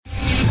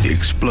The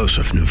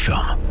explosive new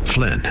film,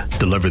 Flynn,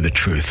 deliver the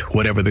truth,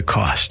 whatever the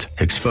cost.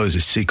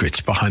 Exposes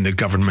secrets behind the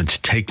government's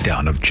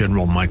takedown of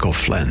General Michael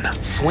Flynn.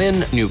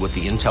 Flynn knew what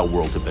the intel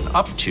world had been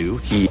up to.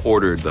 He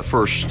ordered the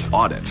first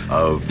audit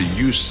of the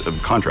use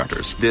of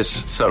contractors.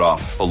 This set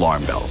off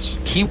alarm bells.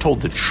 He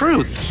told the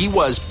truth. He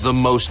was the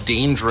most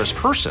dangerous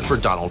person for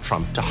Donald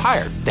Trump to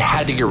hire. They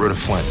had to get rid of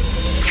Flynn.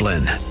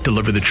 Flynn,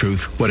 deliver the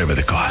truth, whatever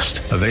the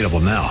cost. Available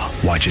now.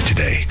 Watch it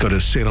today. Go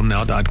to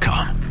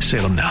salemnow.com.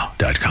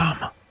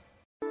 salemnow.com.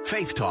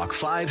 Faith Talk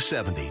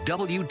 570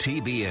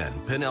 WTBN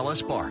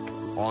Pinellas Park.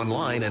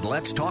 Online at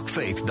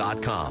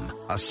letstalkfaith.com,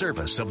 a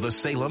service of the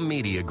Salem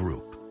Media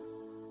Group.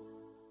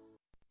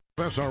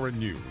 SRN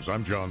News,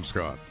 I'm John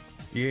Scott.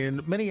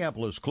 In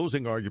Minneapolis,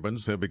 closing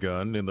arguments have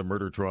begun in the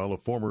murder trial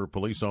of former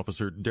police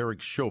officer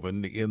Derek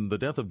Chauvin in the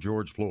death of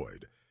George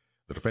Floyd.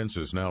 The defense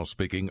is now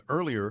speaking.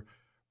 Earlier,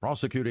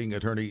 prosecuting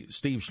attorney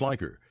Steve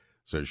Schleicher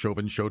says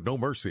Chauvin showed no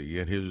mercy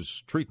in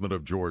his treatment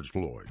of George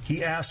Floyd.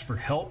 He asked for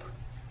help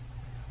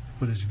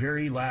with his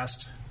very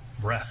last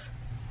breath.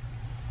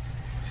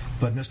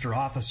 But Mr.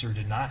 Officer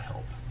did not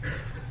help.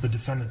 The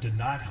defendant did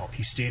not help.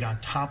 He stayed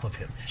on top of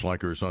him.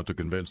 Schleicher sought to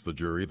convince the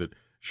jury that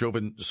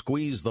Chauvin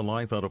squeezed the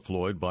life out of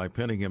Floyd by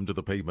pinning him to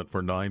the pavement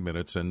for 9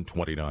 minutes and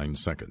 29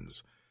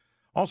 seconds.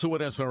 Also at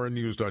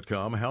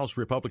SRNnews.com, House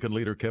Republican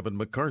leader Kevin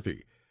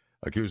McCarthy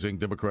accusing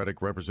Democratic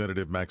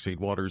Representative Maxine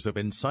Waters of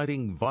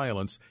inciting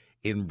violence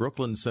in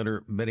Brooklyn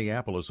Center,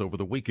 Minneapolis over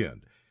the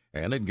weekend,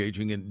 and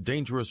engaging in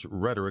dangerous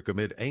rhetoric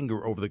amid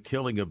anger over the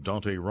killing of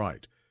Daunte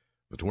Wright.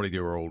 The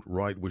 20-year-old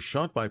Wright was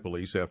shot by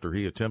police after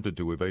he attempted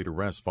to evade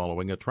arrest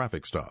following a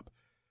traffic stop.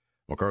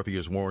 McCarthy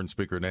has warned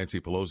Speaker Nancy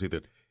Pelosi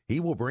that he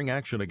will bring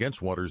action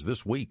against Waters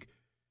this week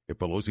if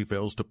Pelosi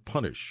fails to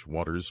punish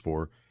Waters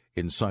for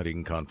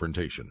inciting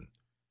confrontation.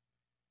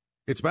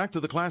 It's back to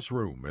the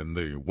classroom in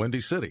the Windy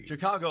City.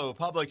 Chicago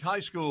public high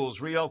schools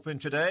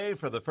reopened today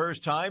for the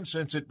first time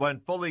since it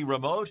went fully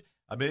remote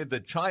amid the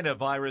China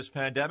virus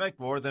pandemic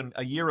more than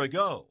a year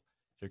ago.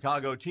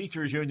 Chicago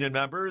Teachers Union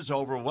members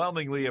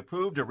overwhelmingly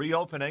approved a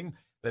reopening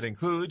that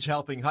includes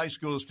helping high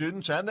school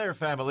students and their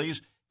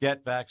families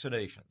get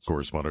vaccinations.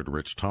 Correspondent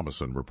Rich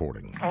Thomason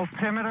reporting.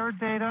 Altimeter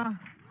data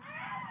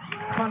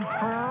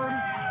confirms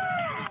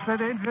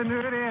that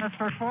Ingenuity has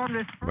performed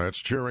its... That's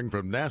cheering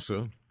from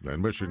NASA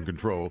and Mission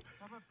Control,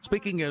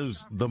 speaking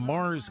as the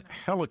Mars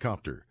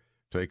helicopter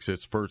takes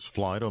its first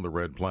flight on the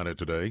red planet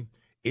today.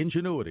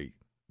 Ingenuity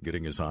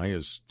getting as high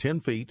as 10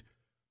 feet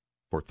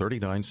for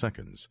 39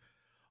 seconds.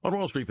 On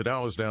Wall Street, the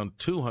Dow is down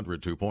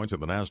 202 points and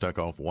the Nasdaq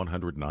off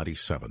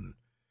 197.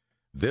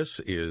 This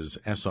is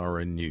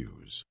SRN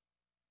News.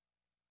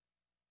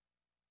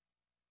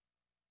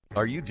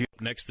 Are you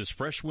Next is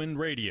Fresh Wind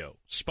Radio,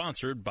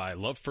 sponsored by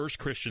Love First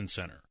Christian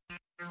Center.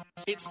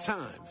 It's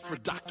time for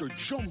Dr.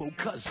 Jomo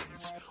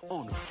Cousins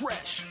on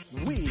Fresh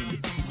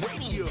Wind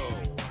Radio.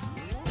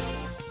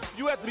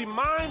 You have to be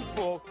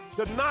mindful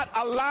to not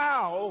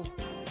allow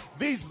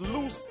these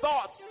loose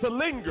thoughts to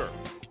linger,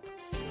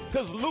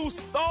 because loose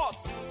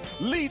thoughts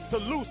lead to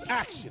loose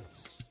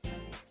actions.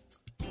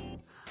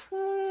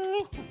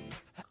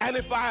 And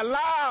if I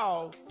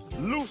allow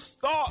loose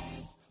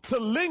thoughts to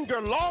linger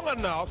long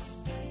enough,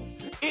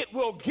 it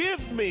will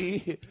give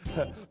me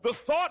the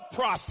thought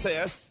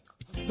process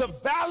to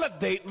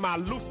validate my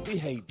loose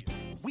behavior.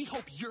 We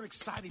hope you're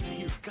excited to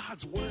hear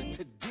God's word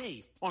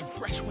today on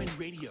Fresh Wind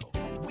Radio.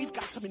 We've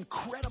got some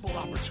incredible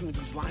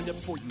opportunities lined up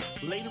for you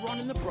later on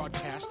in the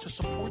broadcast to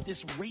support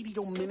this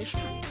radio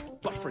ministry.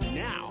 But for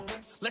now,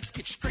 let's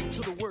get straight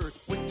to the word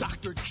with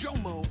Dr.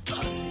 Jomo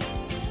Cousins.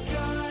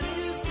 God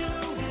is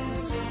doing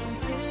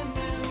something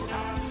new.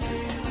 I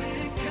feel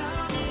it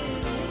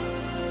coming.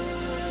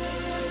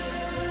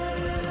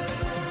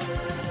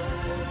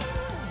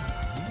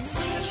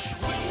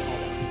 Fresh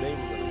Wind. Today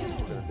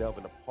we're going to delve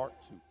into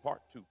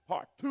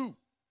part two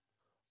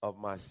of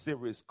my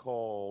series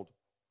called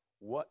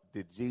What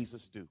Did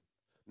Jesus Do?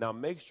 Now,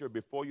 make sure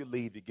before you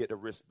leave, you get a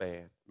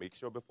wristband. Make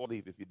sure before you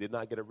leave, if you did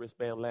not get a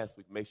wristband last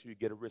week, make sure you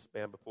get a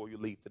wristband before you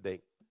leave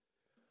today.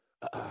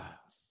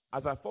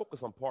 As I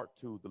focus on part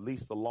two, the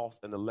least, the lost,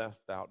 and the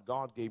left out,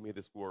 God gave me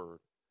this word,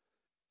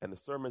 and the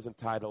sermon's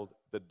entitled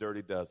The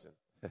Dirty Dozen.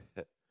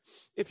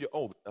 If you're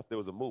old enough, there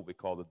was a movie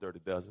called The Dirty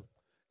Dozen,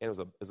 and it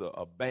was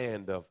a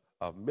band of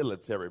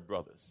military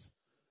brothers.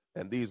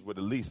 And these were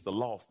the least, the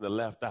lost, and the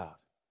left out.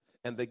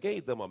 And they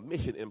gave them a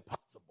mission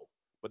impossible.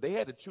 But they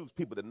had to choose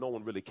people that no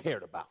one really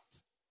cared about.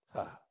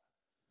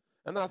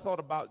 And I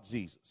thought about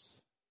Jesus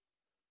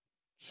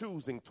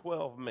choosing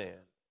 12 men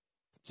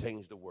to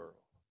change the world.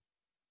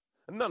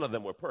 And none of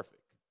them were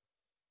perfect.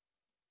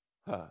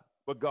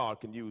 But God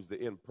can use the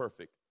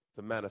imperfect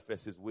to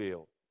manifest his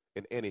will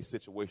in any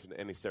situation,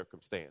 any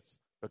circumstance,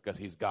 because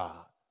he's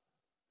God.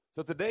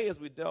 So today, as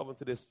we delve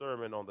into this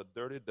sermon on the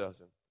Dirty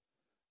Dozen,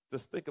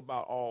 just think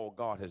about all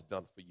God has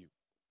done for you.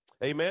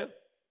 Amen?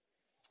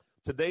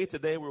 Today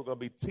we're going to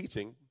be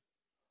teaching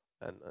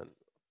and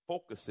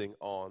focusing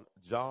on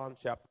John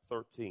chapter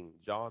 13.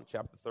 John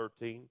chapter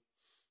 13.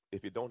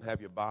 If you don't have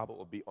your Bible, it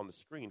will be on the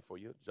screen for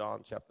you.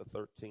 John chapter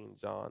 13.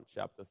 John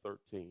chapter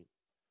 13.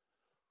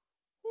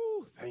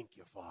 Whew, thank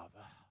you,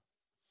 Father.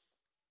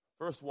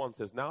 Verse 1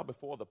 says, now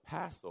before the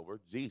Passover,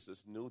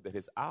 Jesus knew that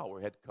his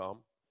hour had come,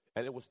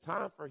 and it was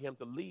time for him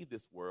to leave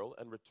this world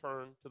and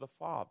return to the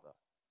Father.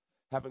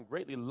 Having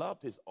greatly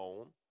loved his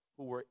own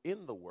who were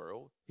in the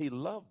world, he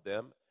loved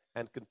them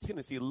and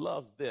continuously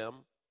loves them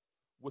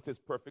with his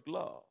perfect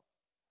love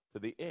to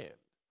the end.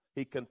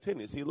 He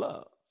continuously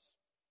loves.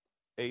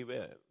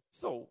 Amen.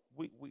 So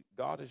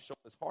God has shown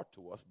his heart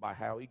to us by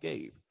how he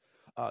gave.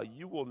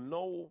 You will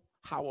know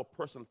how a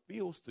person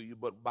feels to you,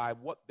 but by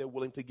what they're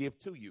willing to give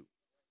to you.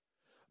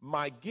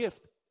 My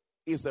gift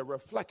is a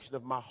reflection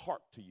of my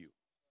heart to you.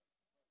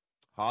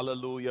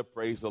 Hallelujah.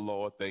 Praise the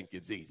Lord. Thank you,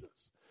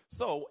 Jesus.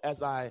 So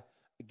as I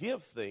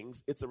give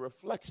things, it's a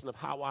reflection of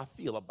how I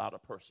feel about a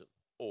person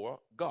or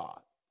God.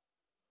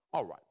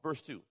 All right.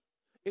 Verse 2.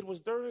 It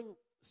was during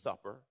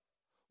supper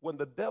when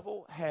the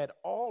devil had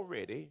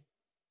already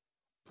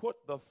put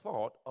the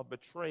thought of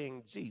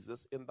betraying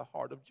Jesus in the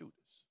heart of Judas.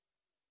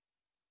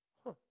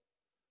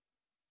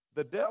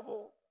 The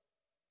devil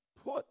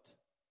put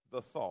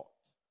the thought.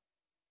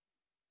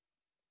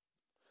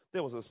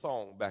 There was a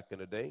song back in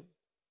the day.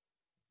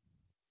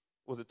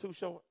 Was it too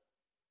short?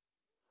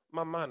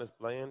 My mind is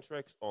playing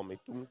tricks on me.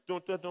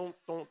 Gets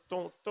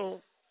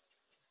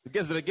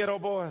to the Ghetto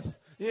Boys?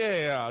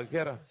 Yeah,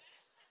 Ghetto.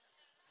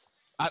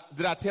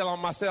 Did I tell on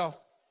myself?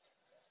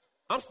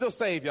 I'm still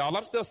saved, y'all.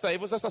 I'm still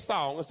saved. It's just a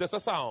song. It's just a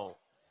song.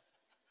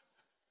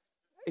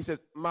 He said,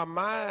 my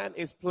mind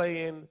is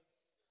playing.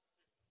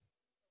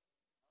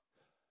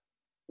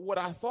 What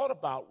I thought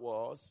about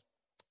was,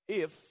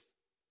 if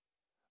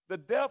the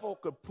devil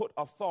could put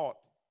a thought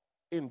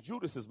in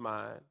Judas's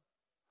mind,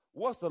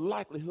 what's the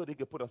likelihood he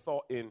could put a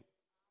thought in?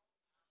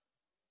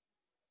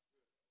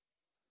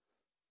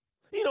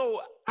 You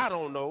know, I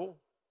don't know.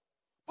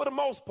 For the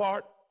most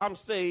part, I'm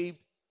saved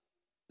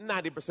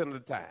 90% of the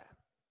time.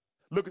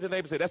 Look at your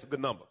neighbor and say, that's a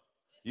good number.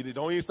 You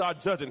don't even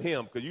start judging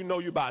him because you know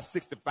you're about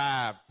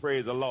 65,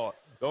 praise the Lord.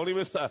 Don't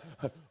even start.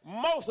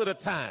 Most of the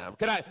time.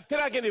 Can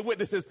I get any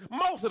witnesses?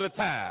 Most of the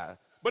time.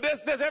 But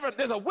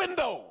there's a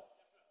window.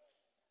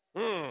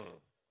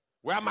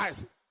 Where I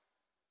might,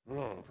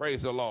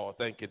 praise the Lord.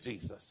 Thank you,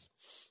 Jesus.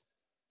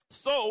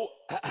 So,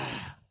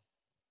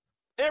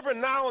 every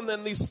now and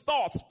then these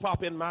thoughts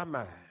pop in my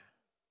mind.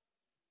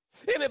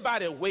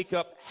 Anybody wake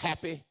up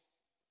happy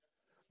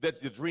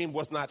that the dream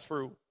was not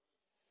true?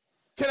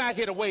 Can I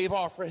get a wave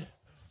offering?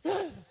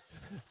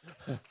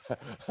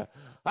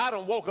 I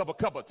done woke up a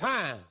couple of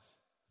times.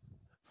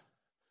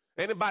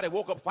 Anybody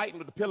woke up fighting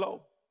with the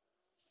pillow?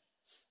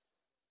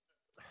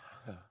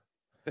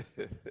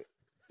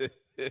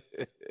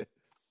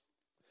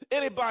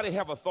 Anybody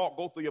have a thought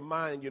go through your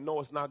mind and you know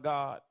it's not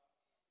God?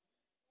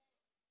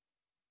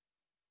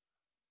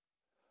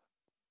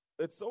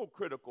 It's so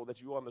critical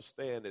that you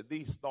understand that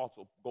these thoughts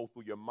will go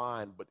through your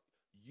mind, but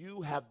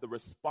you have the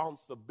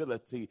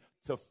responsibility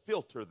to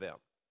filter them.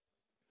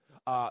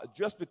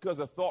 Just because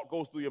a thought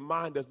goes through your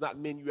mind does not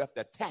mean you have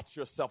to attach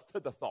yourself to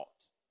the thought.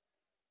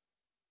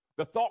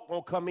 The thought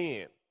won't come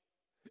in,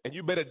 and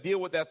you better deal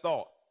with that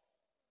thought.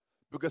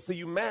 Because, see,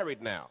 you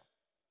married now.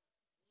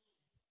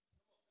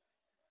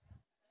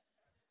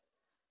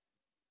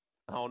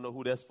 I don't know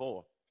who that's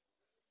for.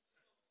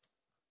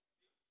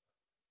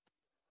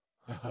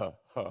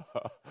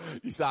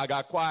 You saw I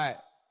got quiet.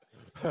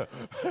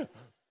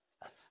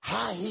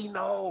 How he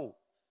know?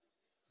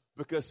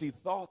 Because, see,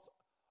 thoughts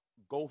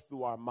go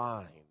through our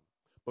mind,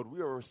 but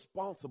we are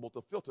responsible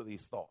to filter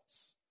these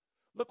thoughts.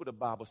 Look what the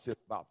Bible says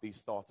about these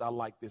thoughts. I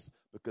like this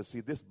because,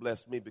 see, this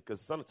blessed me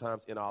because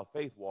sometimes in our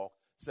faith walk,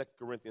 2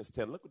 Corinthians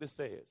 10, look what it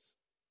says.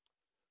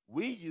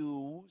 We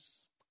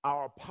use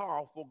our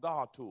powerful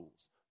God tools.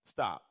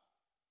 Stop.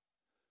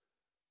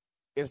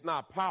 It's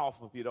not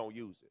powerful if you don't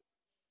use it.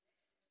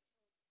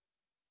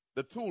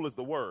 The tool is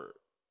the word.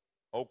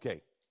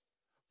 Okay.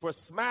 For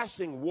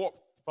smashing warped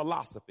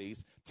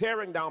philosophies,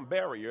 tearing down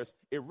barriers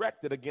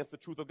erected against the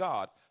truth of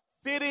God,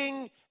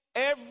 fitting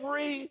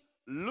every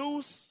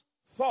loose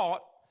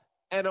thought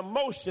and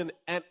emotion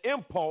and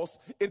impulse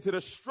into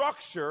the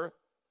structure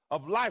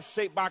of life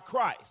shaped by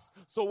Christ.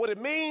 So what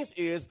it means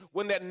is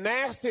when that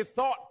nasty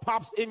thought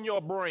pops in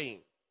your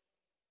brain,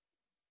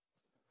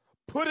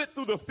 put it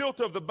through the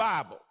filter of the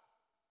Bible.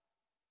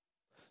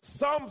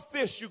 Some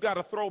fish you got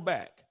to throw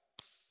back.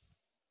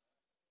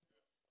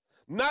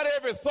 Not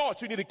every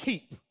thought you need to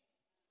keep.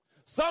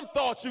 Some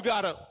thoughts you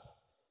got to,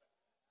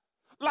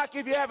 like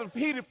if you have a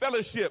heated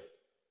fellowship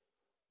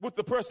with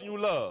the person you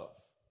love,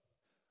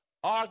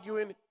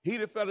 arguing,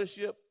 heated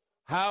fellowship,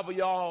 however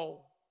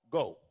y'all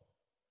go.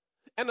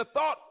 And the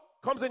thought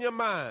comes in your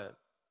mind,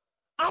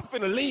 I'm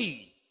finna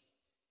leave.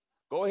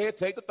 Go ahead,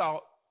 take the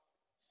thought,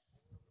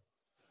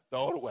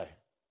 throw it away.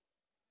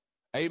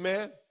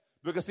 Amen?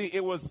 Because see,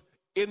 it was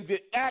in the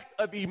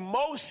act of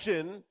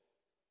emotion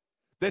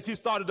that you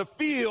started to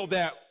feel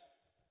that.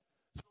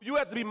 So you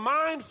have to be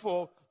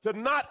mindful to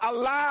not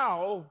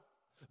allow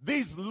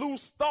these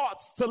loose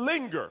thoughts to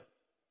linger.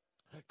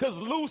 Because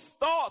loose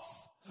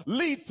thoughts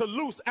lead to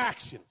loose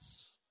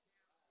actions.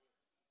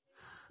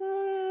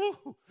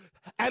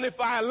 And if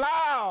I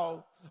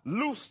allow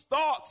loose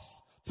thoughts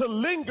to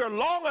linger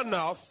long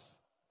enough,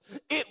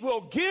 it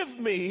will give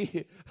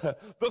me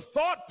the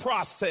thought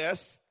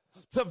process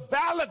to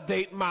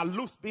validate my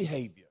loose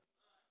behavior.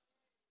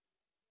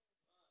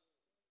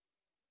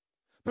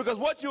 Because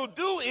what you'll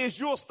do is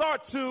you'll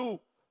start to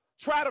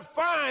try to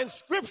find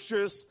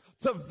scriptures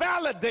to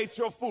validate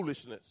your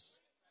foolishness.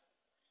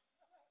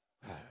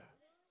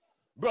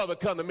 Brother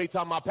come to me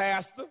talking about,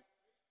 Pastor,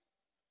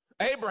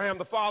 Abraham,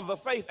 the father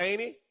of faith,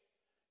 ain't he?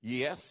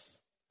 Yes.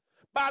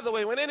 By the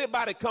way, when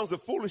anybody comes to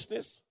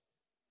foolishness,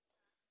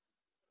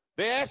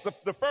 they ask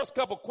the first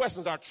couple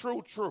questions are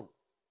true.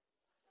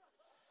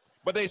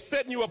 But they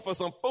setting you up for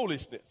some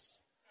foolishness.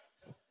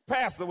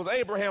 Pastor, was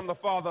Abraham the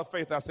father of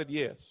faith? I said,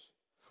 yes.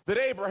 Did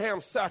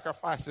Abraham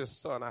sacrifice his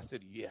son? I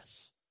said,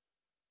 yes.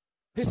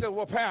 He said,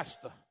 well,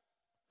 Pastor,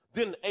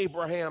 didn't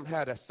Abraham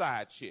have a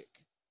side chick?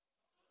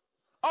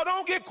 Oh,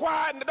 don't get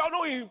quiet.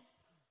 Don't even.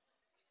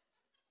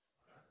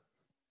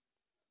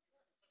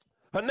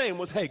 Her name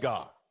was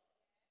Hagar.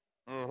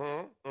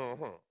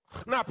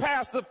 Now,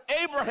 Pastor,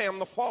 Abraham,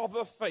 the father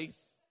of faith,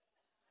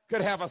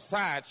 could have a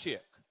side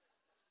chick.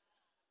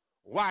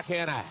 Why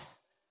can't I?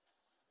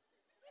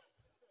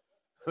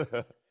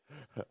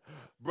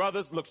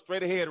 Brothers, look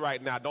straight ahead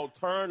right now. Don't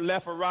turn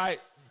left or right.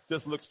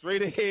 Just look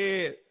straight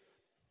ahead.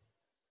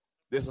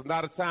 This is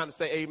not a time to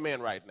say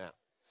amen right now.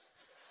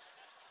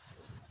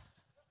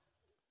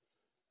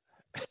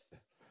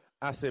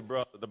 I said,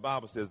 brother, the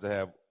Bible says to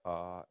have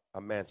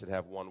a man should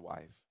have one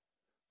wife.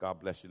 God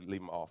bless you.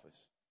 Leave my office.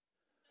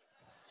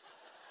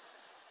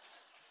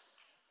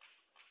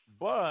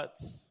 But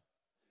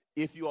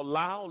if you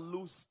allow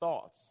loose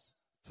thoughts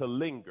to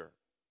linger,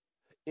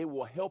 it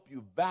will help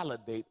you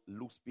validate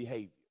loose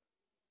behavior.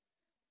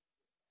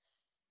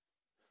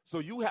 So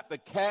you have to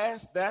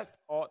cast that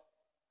thought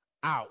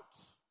out.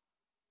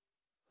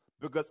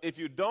 Because if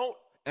you don't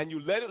and you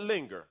let it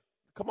linger,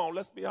 come on,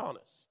 let's be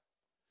honest.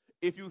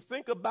 If you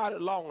think about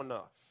it long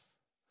enough,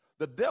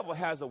 the devil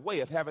has a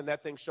way of having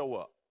that thing show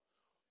up.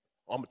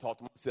 I'm going to talk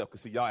to myself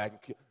because, see, y'all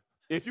acting.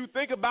 If you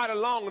think about it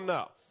long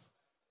enough,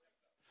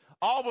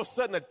 all of a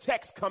sudden a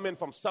text come in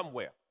from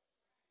somewhere.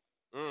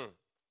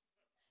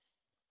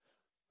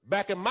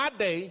 Back in my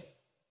day,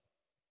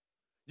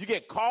 you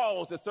get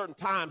calls at certain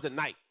times at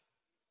night.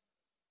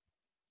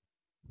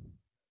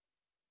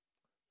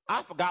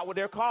 I forgot what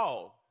they're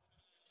called.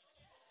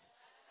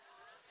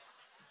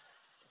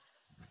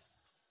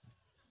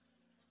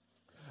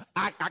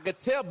 I could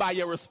tell by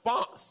your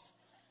response.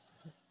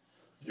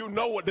 You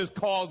know what this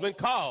call's been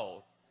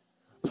called.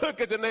 Look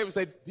at your neighbor and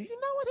say, do you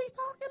know what he's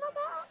talking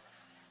about?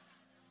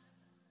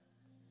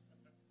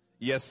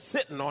 You're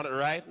sitting on it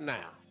right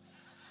now.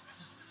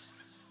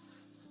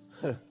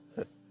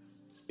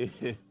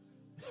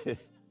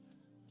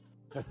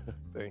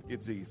 Thank you,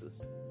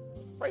 Jesus.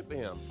 Pray for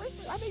him. Pray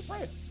for him. I need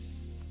prayer.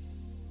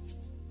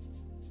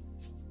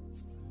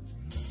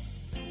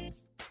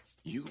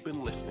 You've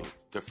been listening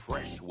to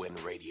Fresh Wind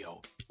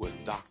Radio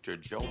with Dr.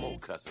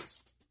 Jomo Cousins,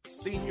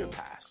 Senior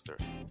Pastor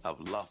of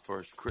Love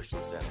First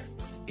Christian Center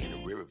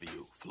in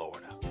Riverview,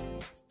 Florida.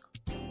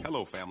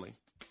 Hello, family.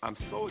 I'm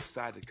so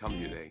excited to come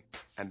here today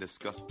and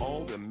discuss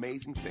all the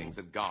amazing things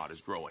that God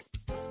is growing.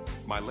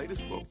 My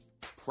latest book,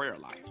 Prayer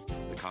Life,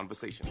 The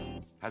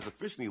Conversation, has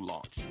officially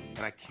launched, and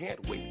I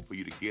can't wait for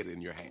you to get it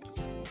in your hands.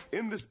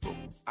 In this book,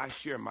 I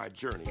share my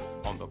journey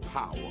on the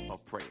power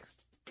of prayer.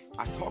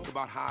 I talk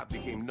about how I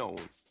became known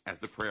as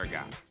the prayer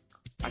guy.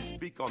 I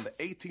speak on the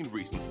 18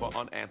 reasons for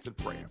unanswered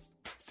prayer,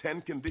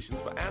 10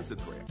 conditions for answered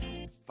prayer,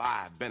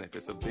 5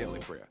 benefits of daily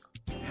prayer,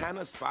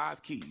 Hannah's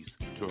 5 keys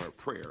to her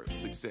prayer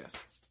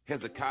success,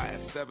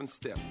 Hezekiah's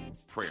 7-step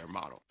prayer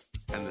model,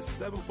 and the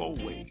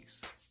 7-fold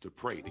ways to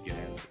pray to get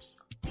answers.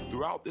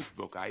 Throughout this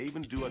book, I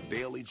even do a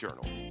daily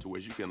journal to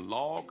where you can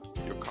log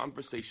your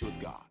conversation with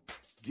God.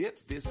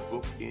 Get this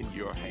book in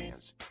your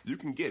hands. You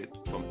can get it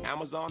from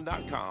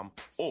Amazon.com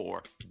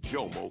or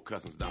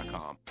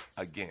JomoCousins.com.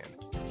 Again,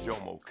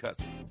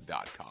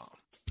 JomoCousins.com.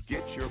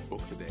 Get your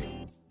book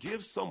today.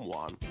 Give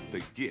someone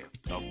the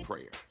gift of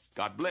prayer.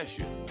 God bless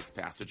you. It's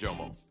Pastor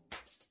Jomo.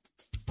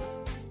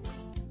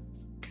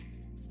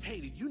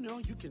 Hey, did you know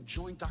you can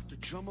join Dr.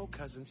 Jomo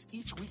Cousins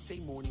each weekday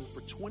morning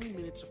for 20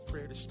 minutes of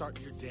prayer to start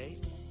your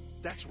day?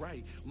 That's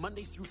right.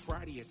 Monday through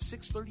Friday at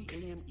 6:30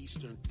 a.m.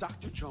 Eastern,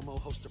 Dr. Jomo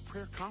hosts a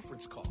prayer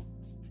conference call.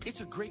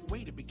 It's a great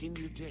way to begin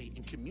your day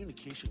in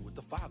communication with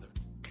the Father.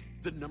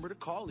 The number to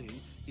call in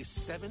is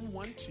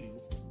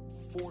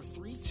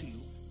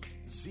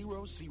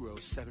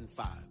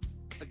 712-432-0075.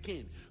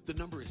 Again, the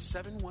number is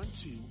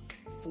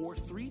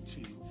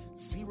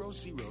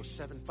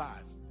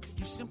 712-432-0075.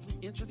 You simply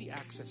enter the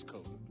access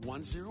code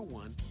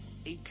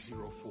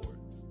 101804.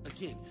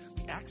 Again,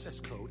 the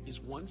access code is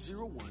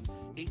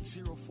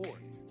 101804.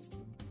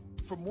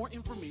 For more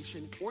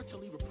information or to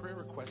leave a prayer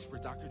request for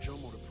Dr.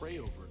 Jomo to pray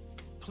over,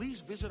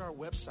 please visit our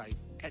website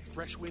at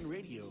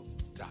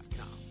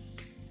freshwindradio.com.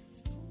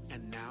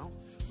 And now,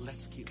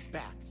 let's get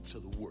back to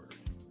the Word.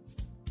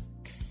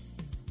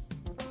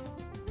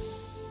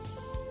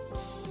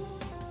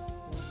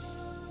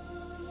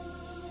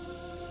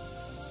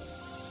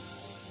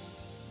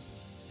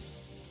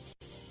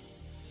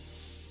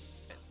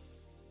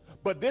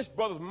 But this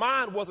brother's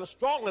mind wasn't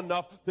strong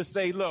enough to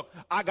say, look,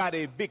 I got to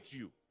evict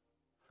you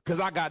because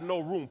I got no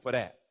room for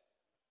that.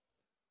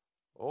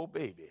 Oh,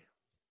 baby.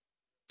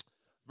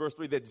 Verse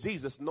 3, that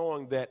Jesus,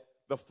 knowing that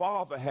the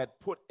Father had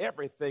put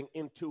everything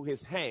into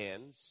his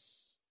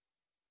hands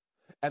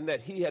and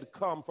that he had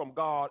come from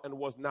God and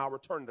was now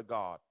returned to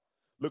God.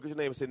 Look at your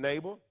neighbor and say,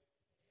 neighbor,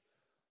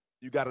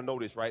 you got to know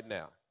this right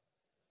now.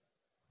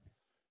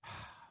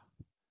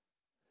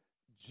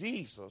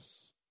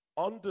 Jesus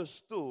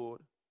understood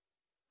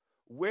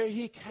where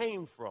he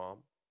came from,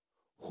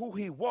 who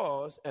he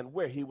was, and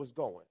where he was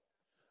going.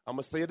 I'm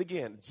going to say it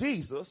again.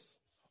 Jesus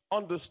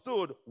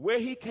understood where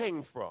he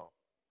came from,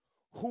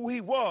 who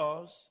he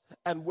was,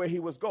 and where he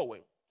was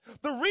going.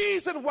 The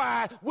reason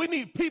why we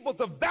need people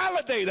to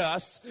validate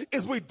us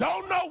is we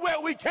don't know where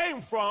we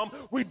came from,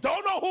 we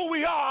don't know who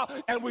we are,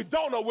 and we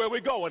don't know where we're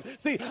going.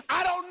 See,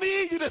 I don't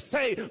need you to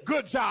say,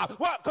 good job.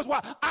 Well, because why?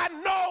 I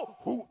know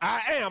who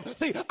I am.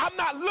 See, I'm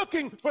not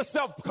looking for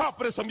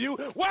self-confidence from you.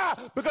 Why?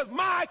 Because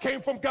mine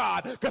came from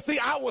God. Because, see,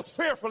 I was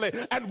fearfully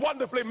and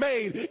wonderfully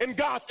made in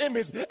God's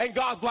image and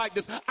God's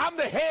likeness. I'm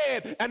the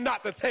head and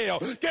not the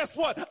tail. Guess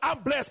what? I'm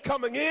blessed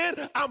coming in,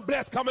 I'm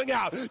blessed coming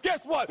out.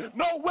 Guess what?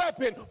 No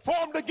weapon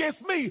formed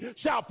against me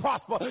shall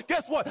prosper.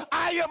 Guess what?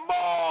 I am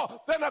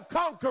more than a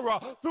conqueror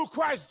through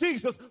Christ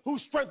Jesus who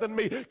strengthened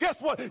me.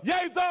 Guess what?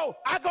 Yea, though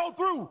I go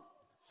through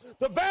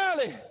the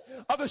valley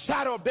of the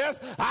shadow of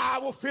death, I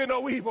will fear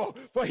no evil,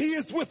 for he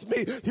is with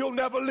me. He'll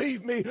never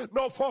leave me,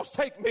 nor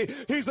forsake me.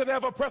 He's an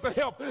ever-present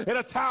help in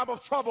a time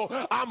of trouble.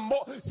 I'm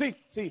more.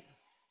 See,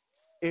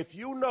 if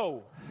you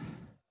know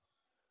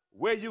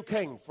where you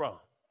came from,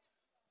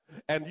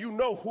 and you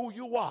know who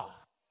you are,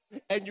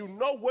 and you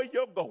know where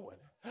you're going,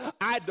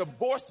 I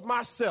divorce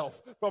myself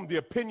from the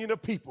opinion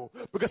of people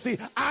because, see,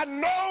 I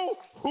know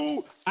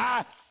who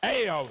I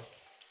am.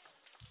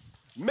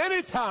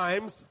 Many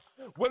times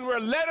when we're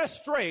led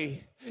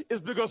astray is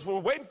because we're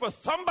waiting for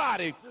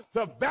somebody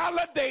to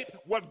validate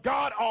what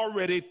God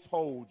already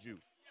told you.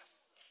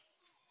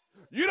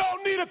 You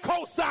don't need a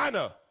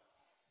cosigner.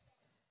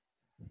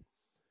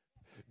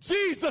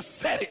 Jesus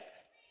said it.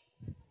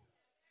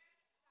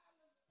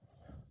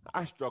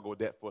 I struggled with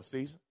that for a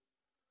season.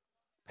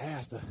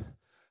 Pastor,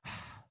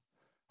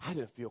 I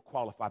didn't feel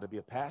qualified to be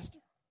a pastor.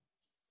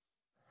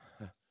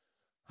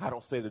 I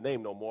don't say the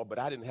name no more, but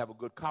I didn't have a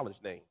good college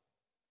name.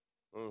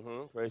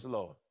 Praise the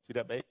Lord. See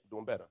that, babe?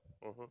 Doing better.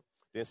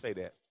 Didn't say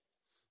that.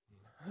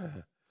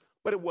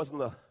 But it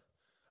wasn't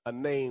a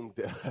name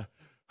that,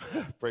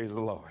 praise the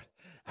Lord.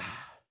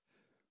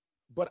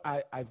 But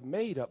I've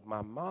made up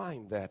my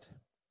mind that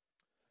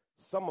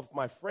some of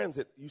my friends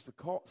that used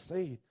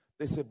to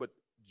they said, but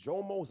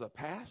Jomo's a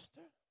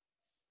pastor?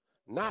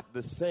 Not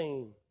the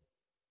same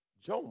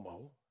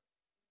Jomo.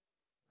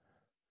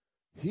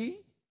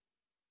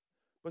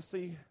 But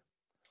see,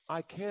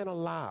 I can't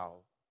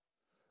allow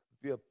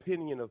the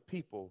opinion of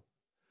people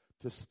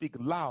to speak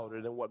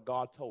louder than what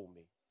God told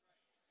me.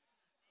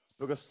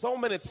 Because so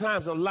many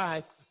times in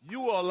life,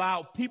 you will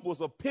allow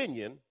people's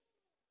opinion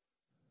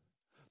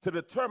to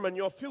determine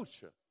your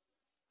future.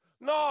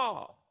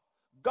 No,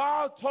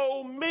 God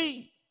told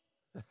me.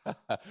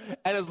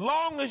 And as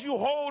long as you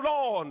hold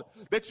on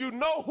that you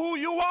know who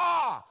you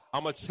are,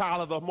 I'm a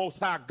child of the Most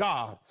High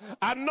God.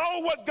 I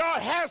know what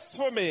God has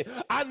for me.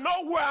 I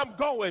know where I'm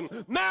going.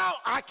 Now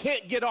I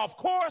can't get off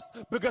course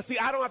because, see,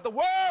 I don't have to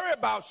worry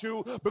about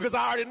you because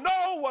I already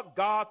know what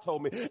God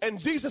told me. And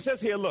Jesus says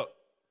here, look,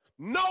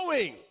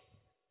 knowing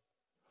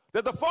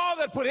that the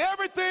Father had put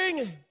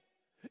everything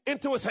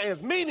into his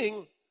hands,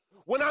 meaning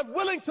when I'm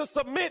willing to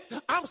submit,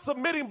 I'm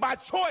submitting by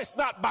choice,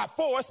 not by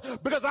force,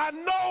 because I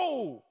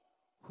know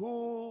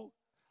who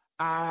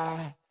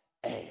I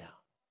am.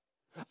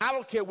 I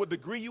don't care what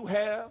degree you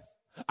have.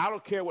 I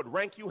don't care what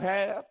rank you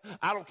have.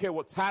 I don't care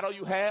what title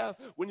you have.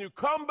 When you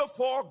come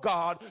before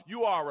God,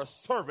 you are a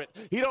servant.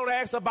 He don't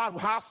ask about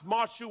how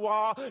smart you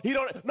are.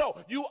 No,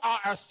 you are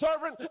a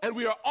servant, and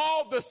we are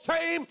all the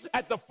same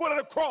at the foot of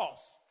the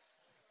cross.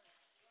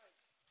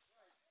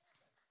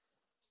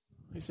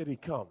 He said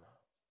he'd come.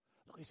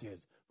 Look, he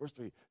says, verse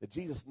 3, that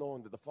Jesus,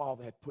 knowing that the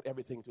Father had put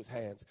everything into his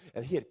hands,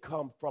 and he had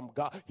come from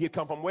God. He had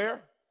come from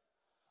where?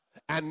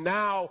 And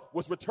now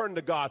was returned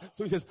to God.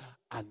 So he says,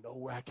 I know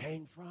where I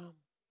came from.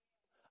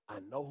 I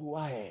know who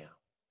I am.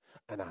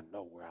 And I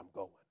know where I'm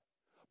going.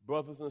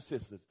 Brothers and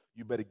sisters,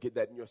 you better get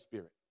that in your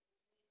spirit.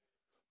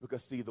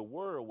 Because, see, the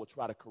world will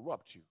try to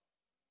corrupt you.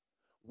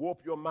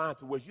 Warp your mind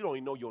to where you don't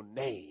even know your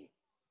name.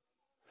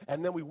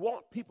 And then we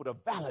want people to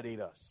validate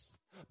us.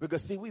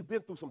 Because, see, we've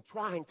been through some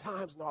trying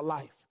times in our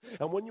life.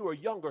 And when you were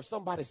younger,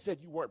 somebody said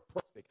you weren't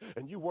perfect. perfect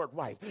and you weren't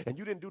right and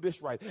you didn't do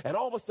this right. And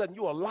all of a sudden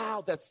you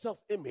allow that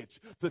self-image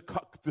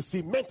to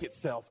cement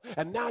itself.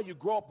 And now you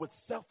grow up with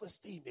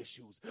self-esteem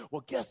issues.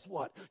 Well, guess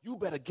what? You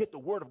better get the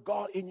word of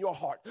God in your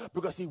heart,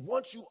 because he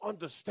wants you to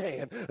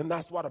understand. And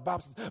that's why the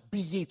Bible says, be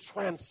ye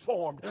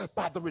transformed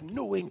by the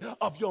renewing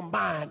of your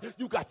mind.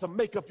 You got to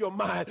make up your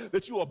mind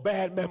that you're a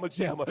bad mamma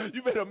jamma.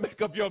 You better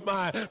make up your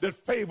mind that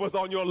favor's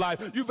on your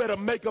life. You better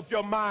make up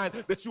your mind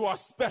that you are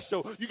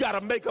special. You got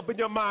to make up in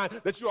your mind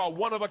that you are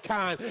one of a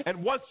kind.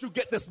 And once you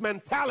get this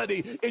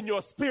mentality in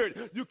your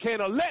spirit, you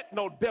can't let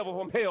no devil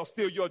from hell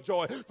steal your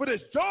joy. For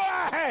this joy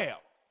I have,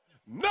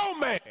 no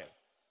man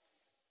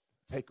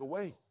take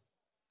away.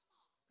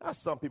 Now,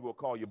 some people will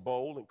call you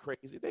bold and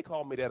crazy. They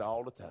call me that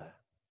all the time.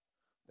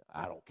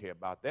 I don't care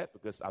about that,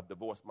 because I've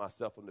divorced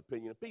myself from the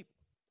opinion of people.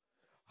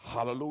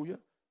 Hallelujah.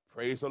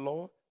 Praise the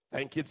Lord.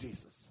 Thank you,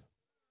 Jesus.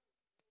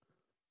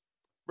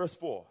 Verse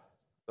 4,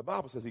 the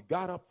Bible says he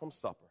got up from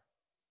supper,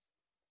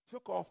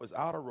 took off his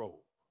outer robe.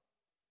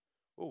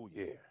 Oh,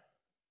 yeah.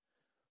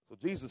 So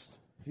Jesus,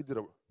 he did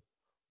a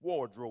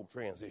wardrobe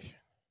transition.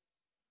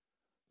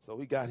 So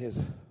he got his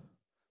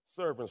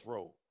servant's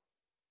robe.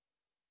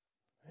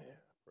 Yeah,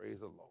 praise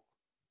the Lord.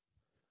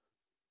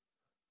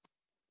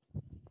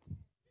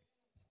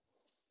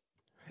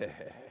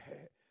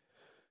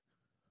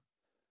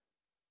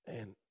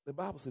 And the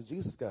Bible says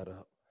Jesus got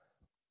up,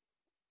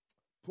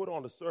 put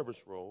on the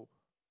servant's robe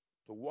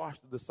to wash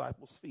the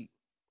disciples' feet.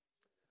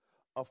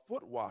 A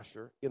foot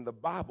washer in the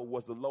Bible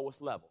was the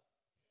lowest level.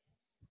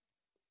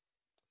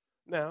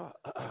 Now,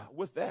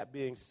 with that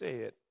being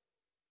said,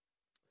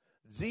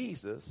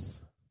 Jesus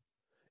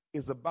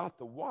is about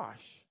to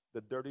wash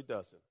the dirty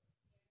dozen,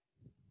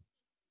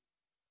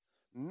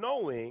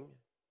 knowing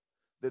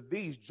that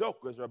these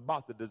jokers are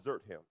about to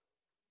desert him,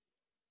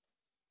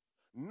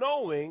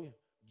 knowing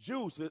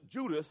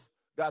Judas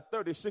got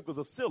 30 shekels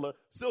of silver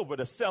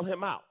to sell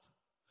him out.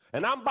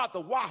 And I'm about to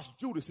wash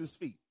Judas's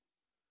feet.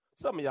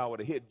 Some of y'all would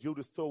have hit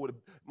Judas' toe,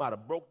 might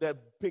have broke that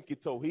pinky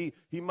toe. He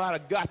might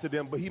have got to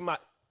them, but he might.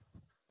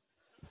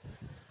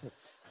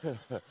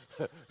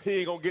 He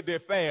ain't going to get there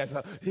fast.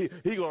 He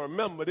going to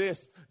remember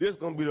this. This is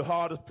going to be the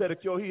hardest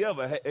pedicure he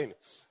ever had. Ain't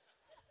it?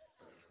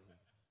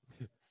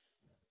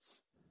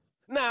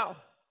 Now,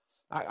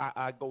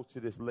 I go to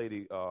this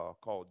lady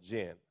called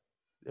Jen.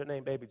 Her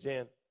name, baby,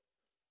 Jen?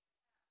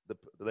 The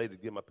lady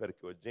that gave my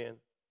pedicure, Jen.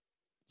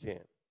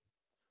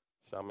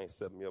 Charmaine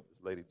set me up,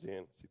 this lady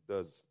Jen. She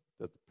does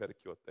the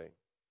pedicure thing.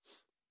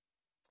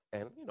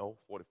 And,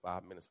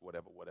 45 minutes,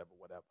 whatever.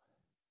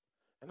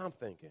 And I'm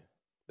thinking,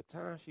 the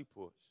time she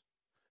puts,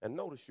 and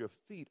notice your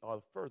feet are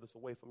the furthest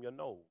away from your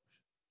nose.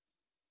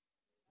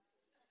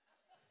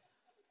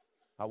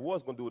 I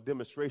was going to do a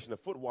demonstration of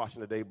foot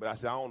washing today, but I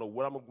said, I don't know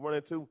what I'm going to run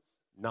into.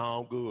 No,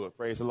 I'm good.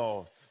 Praise the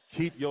Lord.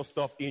 Keep your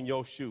stuff in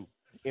your shoe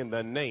in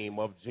the name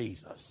of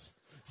Jesus.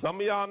 Some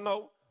of y'all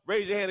know.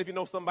 Raise your hand if you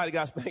know somebody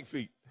got stank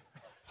feet.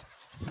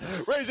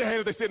 Raise your hand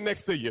if they sit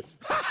next to you.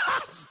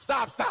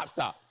 Stop.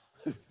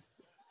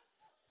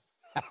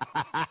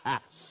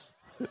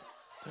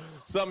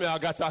 Some of y'all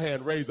got your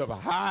hand raised up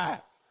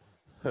high.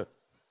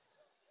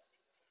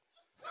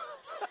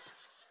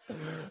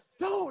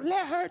 Don't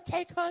let her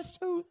take her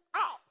shoes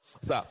off.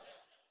 Stop.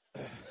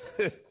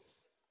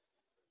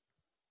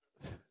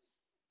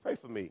 Pray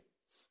for me.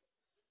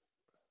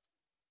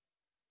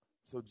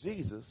 So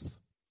Jesus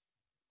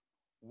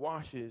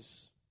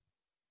washes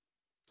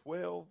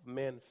 12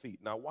 men's feet.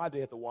 Now, why did they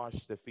have to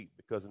wash their feet?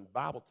 Because in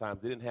Bible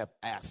times, they didn't have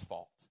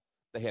asphalt.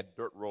 They had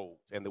dirt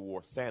roads, and they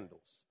wore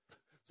sandals.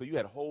 So you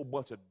had a whole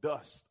bunch of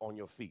dust on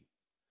your feet.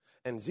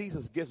 And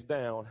Jesus gets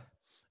down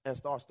and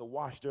starts to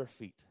wash their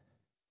feet.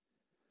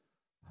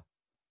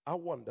 I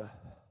wonder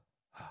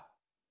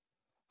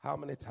how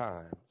many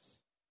times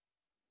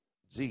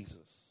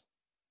Jesus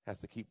has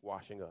to keep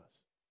washing us.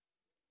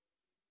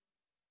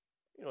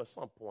 At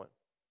some point,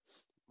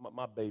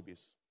 my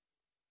babies,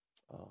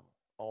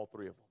 all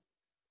three of them,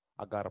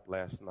 I got up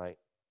last night.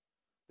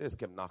 They just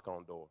kept knocking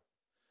on the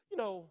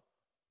door.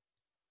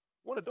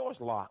 When the door's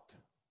locked.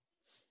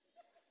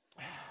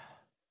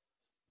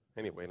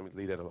 Anyway, let me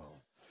leave that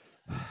alone.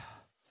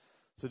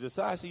 So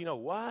Josiah said,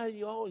 why are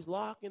you always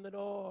locking the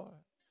door?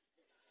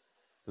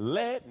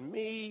 Let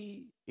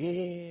me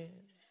in.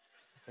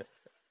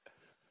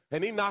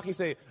 And he knocked,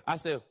 I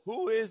said,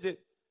 who is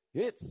it?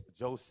 It's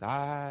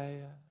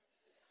Josiah.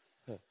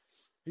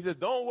 He says,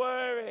 don't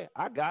worry,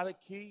 I got a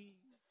key.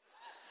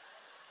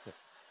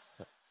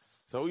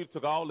 So we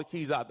took all the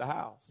keys out the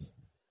house.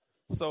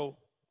 So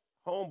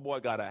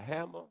homeboy got a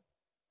hammer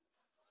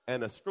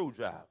and a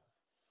screwdriver.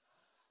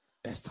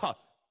 And start,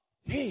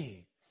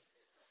 8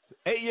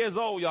 years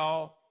old,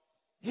 y'all.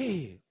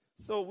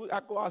 So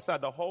I go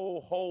outside, the whole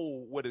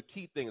hole where the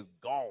key thing is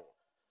gone.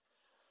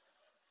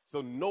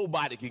 So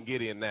nobody can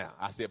get in now.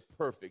 I said,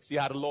 perfect. See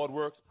how the Lord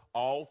works?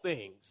 All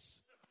things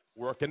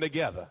working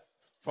together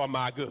for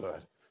my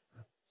good.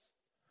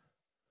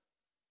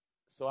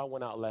 So I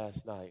went out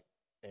last night,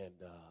 and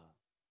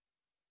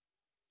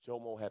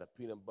Jomo had a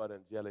peanut butter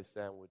and jelly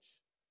sandwich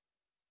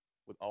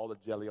with all the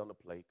jelly on the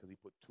plate because he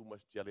put too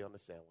much jelly on the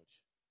sandwich.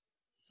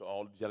 So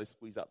all the jelly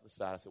squeezed out the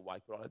side. I said,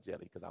 wipe it all the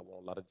jelly because I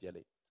want a lot of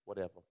jelly,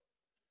 whatever.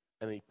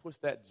 And then he puts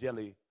that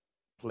jelly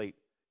plate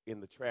in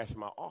the trash in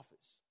my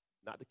office.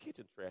 Not the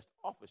kitchen trash,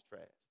 the office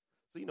trash.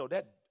 So, you know,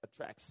 that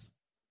attracts.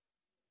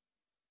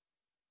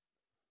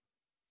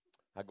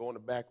 I go in the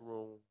back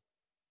room.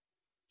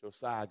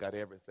 Josiah got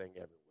everything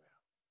everywhere.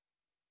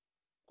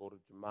 Go to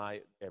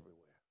Jemiah everywhere.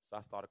 So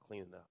I started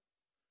cleaning up.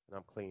 And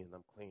I'm cleaning.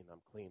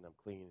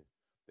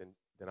 Then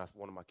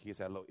one of my kids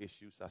had a little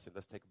issue, so I said,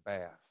 let's take a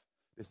bath.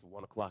 This is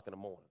 1 o'clock in the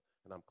morning.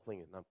 And I'm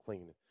cleaning.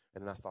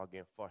 And then I started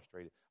getting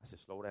frustrated. I said,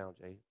 slow down,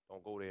 Jay.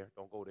 Don't go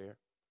there.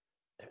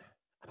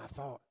 And I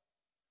thought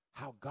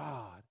how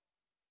God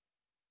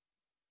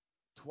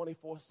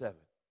 24/7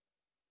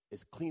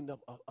 is cleaning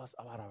up us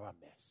out of our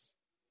mess.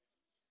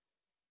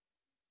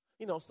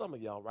 You know, some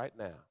of y'all right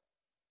now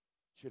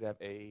should have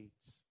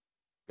AIDS,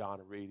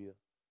 gonorrhea,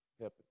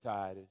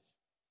 hepatitis,